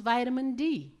 becomes vitamin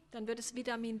D. dann wird es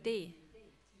Vitamin D.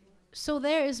 So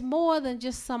there is more than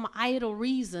just some idle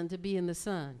reason to be in the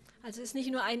sun. Also es ist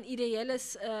nicht nur ein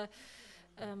ideelles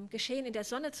Geschehen, in der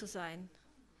Sonne zu sein.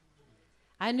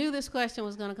 I knew this question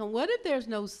was going to come. What if there's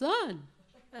no sun?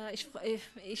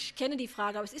 Ich kenne die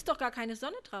Frage, aber es ist doch gar keine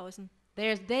Sonne draußen.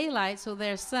 There's daylight, so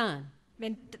there's sun.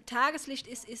 Wenn Tageslicht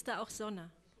ist, ist da auch Sonne.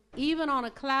 Even on a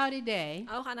cloudy day,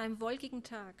 Auch an einem wolkigen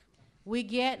Tag. we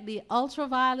get the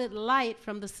ultraviolet light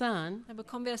from the sun, Dann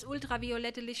bekommen wir das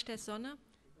ultraviolette Licht der Sonne.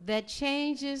 that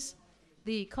changes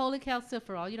the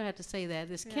cholecalciferol. You don't have to say that.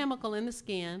 This chemical in the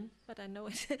skin. But I know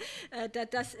it.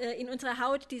 Das in unserer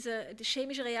Haut die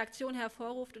chemische Reaktion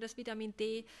hervorruft und das Vitamin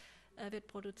D wird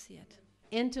produziert.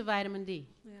 Into vitamin D.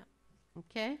 Ja.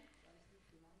 Okay?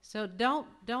 So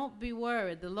don't be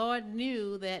worried. The Lord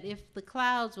knew that if the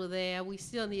clouds were there, we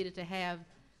still needed to have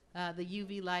the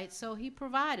UV light, so he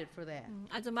provided for that.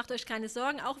 Also macht euch keine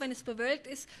Sorgen, auch wenn es bewölkt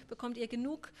ist, bekommt ihr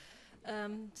genug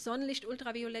Sonnenlicht,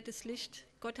 ultraviolettes Licht.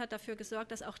 Gott hat dafür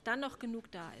gesorgt, dass auch dann noch genug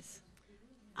da ist.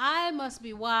 I must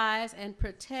be wise and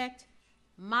protect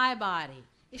my body.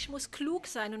 Ich muss klug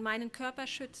sein und meinen Körper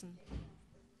schützen.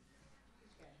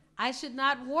 I should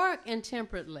not work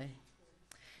intemperately.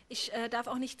 Ich darf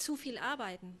auch nicht zu viel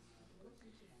arbeiten.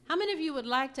 How many of you would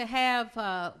like to have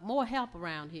more help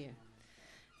around here?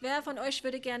 Wer von euch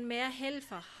würde gern mehr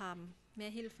Helfer haben? Mehr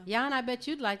Hilfe? Jan, I bet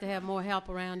you'd like to have more help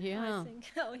around here, I huh? think.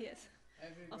 Oh yes.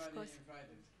 Everybody Of course.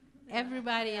 invited.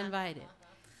 Everybody invited.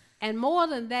 And more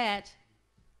than that,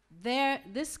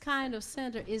 this kind of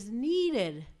center is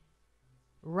needed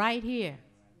right here.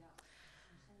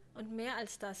 Und mehr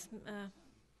als das.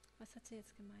 Was hat sie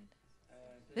jetzt gemeint?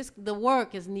 The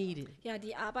work is needed. Ja,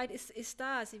 die Arbeit ist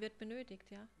da, sie wird benötigt,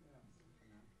 ja.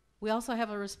 We also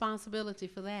have a responsibility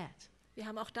for that. Wir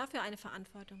haben auch dafür eine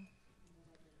Verantwortung.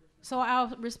 So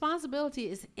our responsibility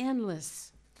is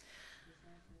endless.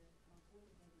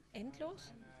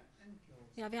 Endlos?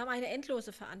 Ja, wir haben eine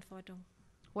endlose Verantwortung.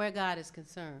 Where God is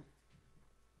concerned.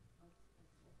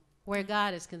 Where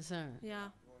God is concerned.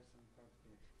 Ja,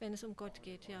 wenn es um Gott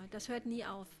geht, ja. Das hört nie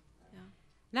auf. Ja.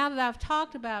 Now that I've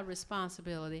talked about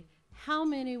responsibility, how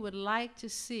many would like to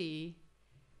see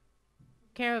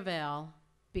Kervel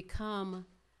become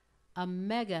a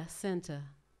mega center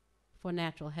for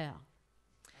natural health?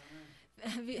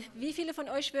 Wie viele von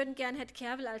euch würden gern Het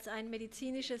Kervel als ein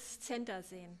medizinisches Center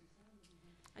sehen?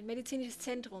 Ein medizinisches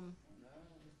Zentrum.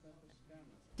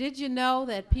 Did you know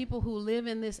that people who live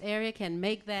in this area can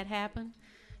make that happen?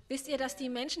 Wisst ihr, dass die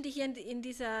Menschen, die hier in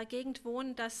dieser Gegend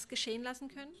wohnen, das geschehen lassen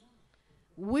können?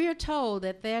 We're told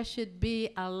that there should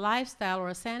be a lifestyle or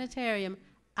a sanitarium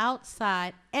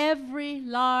outside every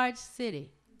large city.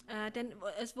 Denn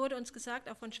es wurde uns gesagt,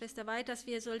 auch von Schwester Weid, dass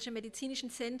wir solche medizinischen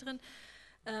Zentren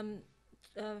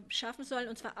schaffen sollen,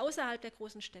 und zwar außerhalb der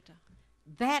großen Städte.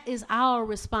 That is our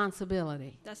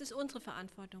responsibility. Das ist unsere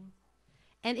Verantwortung.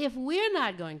 And if we're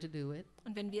not going to do it,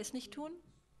 Und wenn wir es nicht tun,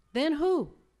 then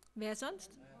who? wer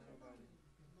sonst?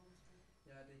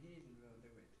 Yeah, the heathen will do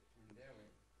it in their way.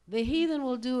 The heathen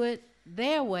will do it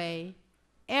their way,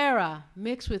 error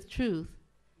mixed with truth.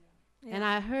 Ja. And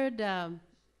I heard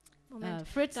Moment.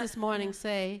 Fritz Da- this morning ja.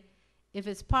 say, if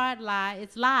it's part lie,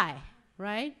 it's lie,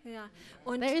 right? Ja.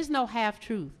 Und There is no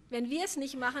half-truth. wenn wir es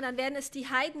nicht machen, dann werden es die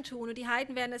Heiden tun. Und die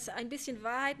Heiden werden es ein bisschen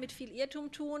Wahrheit mit viel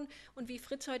Irrtum tun. Und wie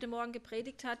Fritz heute Morgen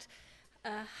gepredigt hat,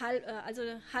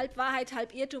 halb Wahrheit,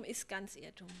 halb Irrtum ist ganz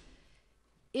Irrtum.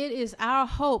 It is our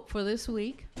hope for this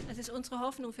week Es ist unsere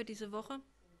Hoffnung für diese Woche,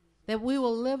 that we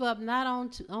will live up not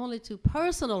only to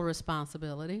personal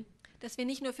responsibility dass wir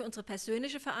nicht nur für unsere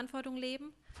persönliche Verantwortung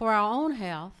leben, for our own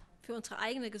health, für unsere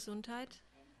eigene Gesundheit,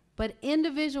 but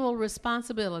individual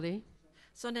responsibility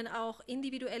sondern auch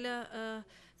individuelle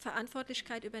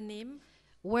Verantwortlichkeit übernehmen,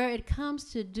 where it comes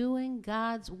to doing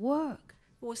God's work.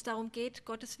 wo es darum geht,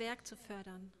 Gottes Werk zu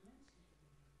fördern.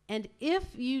 And if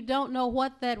you don't know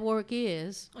what that work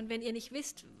is Und wenn ihr nicht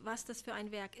wisst, was das für ein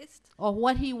Werk ist or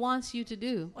what he wants you to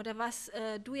do, oder was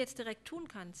du jetzt direkt tun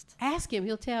kannst, ask him,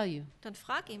 he'll tell you. dann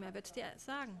frag ihn, er wird es dir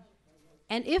sagen.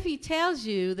 And if he tells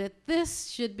you that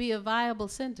this should be a viable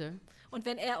center, Und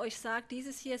wenn er euch sagt,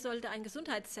 dieses hier sollte ein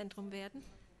Gesundheitszentrum werden,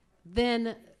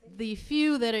 then the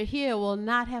few that are here will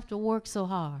not have to work so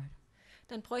hard.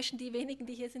 dann bräuchten die wenigen,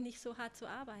 die hier sind, nicht so hart zu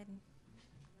arbeiten.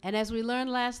 And as we learned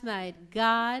last night,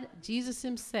 God, Jesus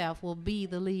himself, will be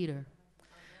the leader.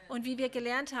 Und wie wir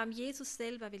gelernt haben, Jesus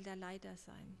selber will der Leiter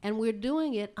sein. And we're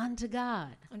doing it unto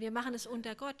God. Und wir machen es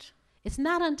unter Gott. It's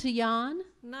not unto Jan.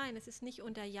 Nein, es ist nicht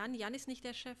unter Jan. Jan ist nicht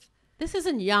der Chef. This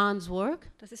isn't Jan's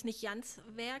work. Das ist nicht Jans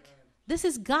Werk. This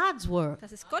is God's work.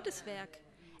 Das ist Gottes Werk.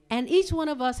 And each one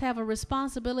of us have a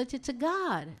responsibility to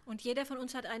God, Und jeder von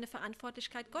uns hat eine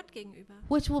Verantwortlichkeit Gott gegenüber.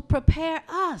 which will prepare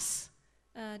us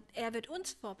Er wird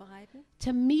uns vorbereiten,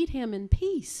 to meet him in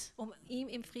peace. um ihm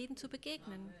im Frieden zu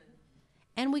begegnen.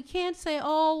 And we can't say,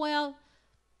 oh, well,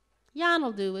 Jan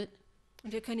will do it,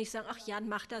 Und wir können nicht sagen, ach, Jan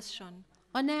macht das schon.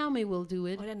 or Naomi will do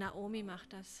it, Oder Naomi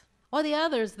macht das. or the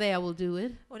others there will do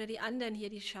it. Oder die anderen hier,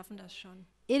 die schaffen das schon.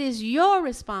 It is your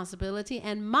responsibility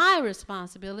and my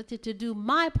responsibility to do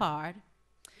my part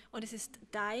Und es ist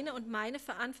deine und meine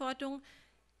Verantwortung,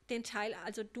 den Teil,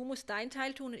 also du musst deinen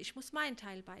Teil tun und ich muss meinen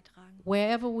Teil beitragen,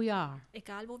 wherever we are.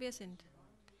 egal wo wir sind.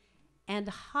 And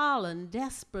Holland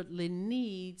desperately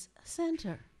needs a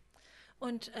center,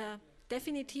 Und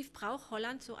definitiv braucht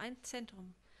Holland so ein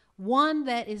Zentrum. one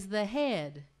that is the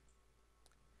head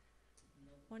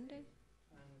One day?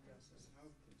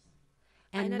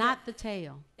 and Einer, not the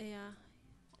tail. Ja,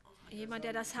 jemand,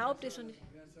 der das Haupt ist. Und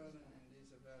Wir sollen in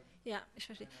dieser Welt ja, ich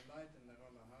verstehe. eine leitende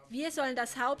Rolle haben. Wir sollen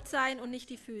das Haupt sein und nicht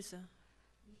die Füße.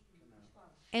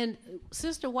 And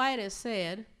Sister White has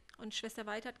said, Und Schwester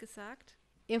White hat gesagt,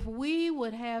 if we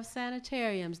would have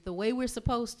sanitariums the way we're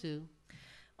supposed to,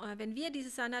 wenn wir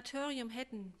dieses Sanatorium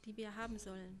hätten, die wir haben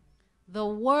sollen, the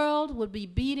world would be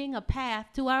beating a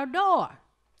path to our door.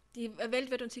 die Welt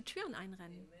wird uns die Türen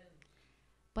einrennen.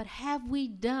 But have we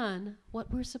done what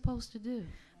we're supposed to do?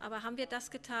 Aber haben wir das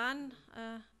getan,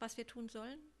 was wir tun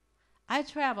sollen? I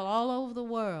travel all over the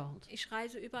world Ich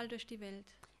reise überall durch die Welt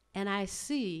and I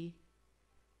see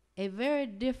a very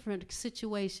different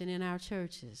situation in our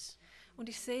churches. und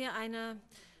ich sehe eine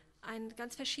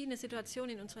ganz verschiedene Situation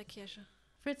in unserer Kirche.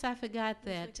 Fritz, I forgot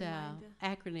that Gemeinde.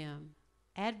 acronym.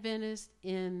 Adventist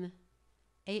in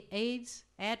AIDS,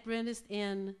 Adventist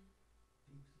in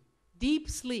deep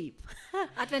sleep.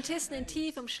 Adventisten in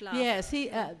tiefem Schlaf. Yes, he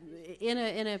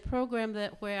in a program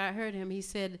where I heard him, he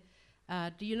said,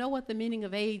 "Do you know what the meaning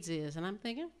of AIDS is?" And I'm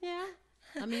thinking, yeah,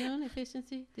 immune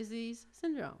deficiency disease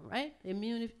syndrome, right?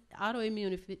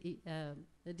 Autoimmune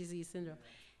disease syndrome.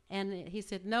 And he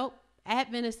said, nope,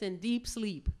 Adventist in deep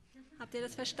sleep. Habt ihr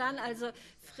das verstanden? Also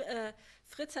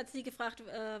Fritz hat sie gefragt,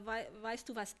 weißt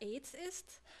du, was AIDS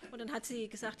ist? Und dann hat sie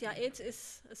gesagt, ja, AIDS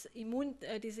ist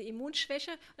diese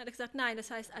Immunschwäche. Und dann hat er gesagt, nein,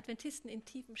 das heißt Adventisten in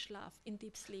tiefem Schlaf, in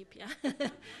Deep Sleep, ja.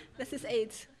 Das ist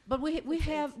AIDS. But we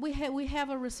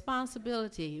have a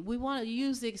responsibility. We want to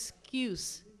use the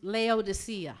excuse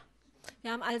Laodicea.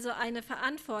 Wir haben also eine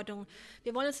Verantwortung.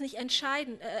 Wir wollen uns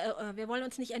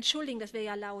nicht entschuldigen, dass wir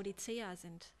ja Laodicea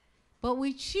sind. But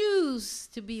we choose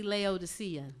to be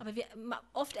Laodicean Aber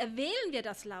oft erwählen wir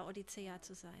das, Laodicea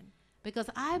zu sein.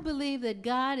 because I believe that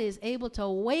God is able to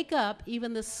wake up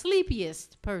even the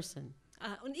sleepiest person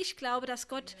Und ich glaube, dass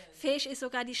Gott fähig ist,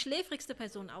 sogar die schläfrigste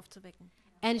Person aufzuwecken.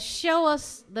 and show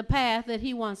us the path that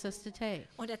he wants us to take.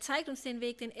 Und er zeigt uns den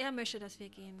Weg, den er möchte, dass wir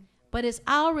gehen. But it's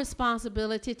our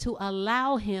responsibility to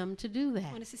allow him to do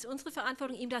that. Und es ist unsere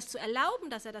Verantwortung, ihm das zu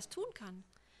erlauben, dass er das tun kann.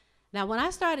 Now, when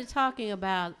I started talking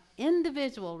about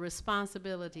individual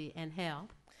responsibility and health,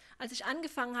 Als ich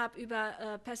angefangen habe,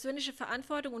 über persönliche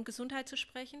Verantwortung und Gesundheit zu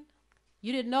sprechen,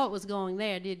 you didn't know it was going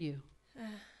there, did you?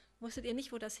 wusstet ihr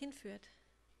nicht, wo das hinführt.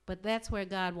 But that's where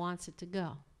God wants it to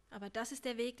go. Aber das ist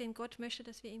der Weg, den Gott möchte,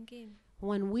 dass wir ihn gehen.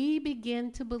 When we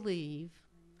begin to believe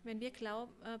Wenn wir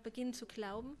beginnen zu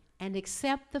glauben and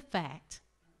accept the fact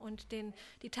und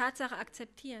die Tatsache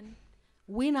akzeptieren,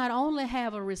 we not only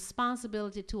have a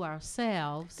responsibility to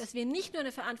ourselves, dass wir nicht nur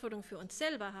eine Verantwortung für uns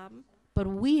selber haben, but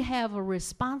we have a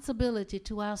responsibility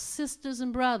to our sisters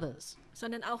and brothers,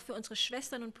 sondern auch für unsere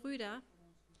Schwestern und Brüder,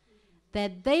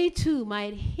 that they too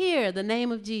might hear the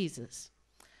name of Jesus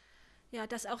ja,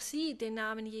 dass auch sie den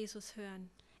Namen Jesus hören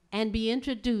and be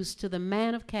introduced to the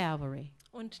man of Calvary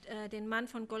und den Mann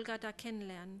von Golgatha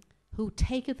kennenlernen, who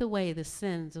taketh away the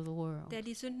sins of the world. der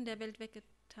die Sünden der Welt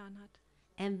weggetan hat.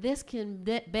 And this can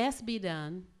best be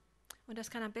done Und das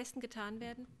kann am besten getan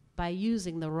werden, by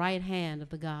using the right hand of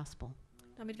the gospel.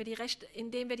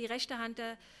 indem wir die rechte Hand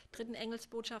der dritten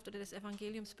Engelsbotschaft oder des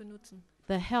Evangeliums benutzen,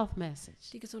 The health message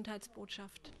die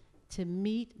Gesundheitsbotschaft, to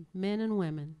meet men and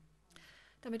women,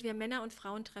 damit wir Männer und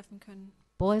Frauen treffen können,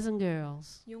 boys and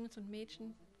girls, Jungs und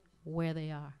Mädchen, where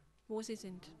they are. wo sie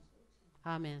sind.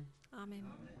 Amen. Amen.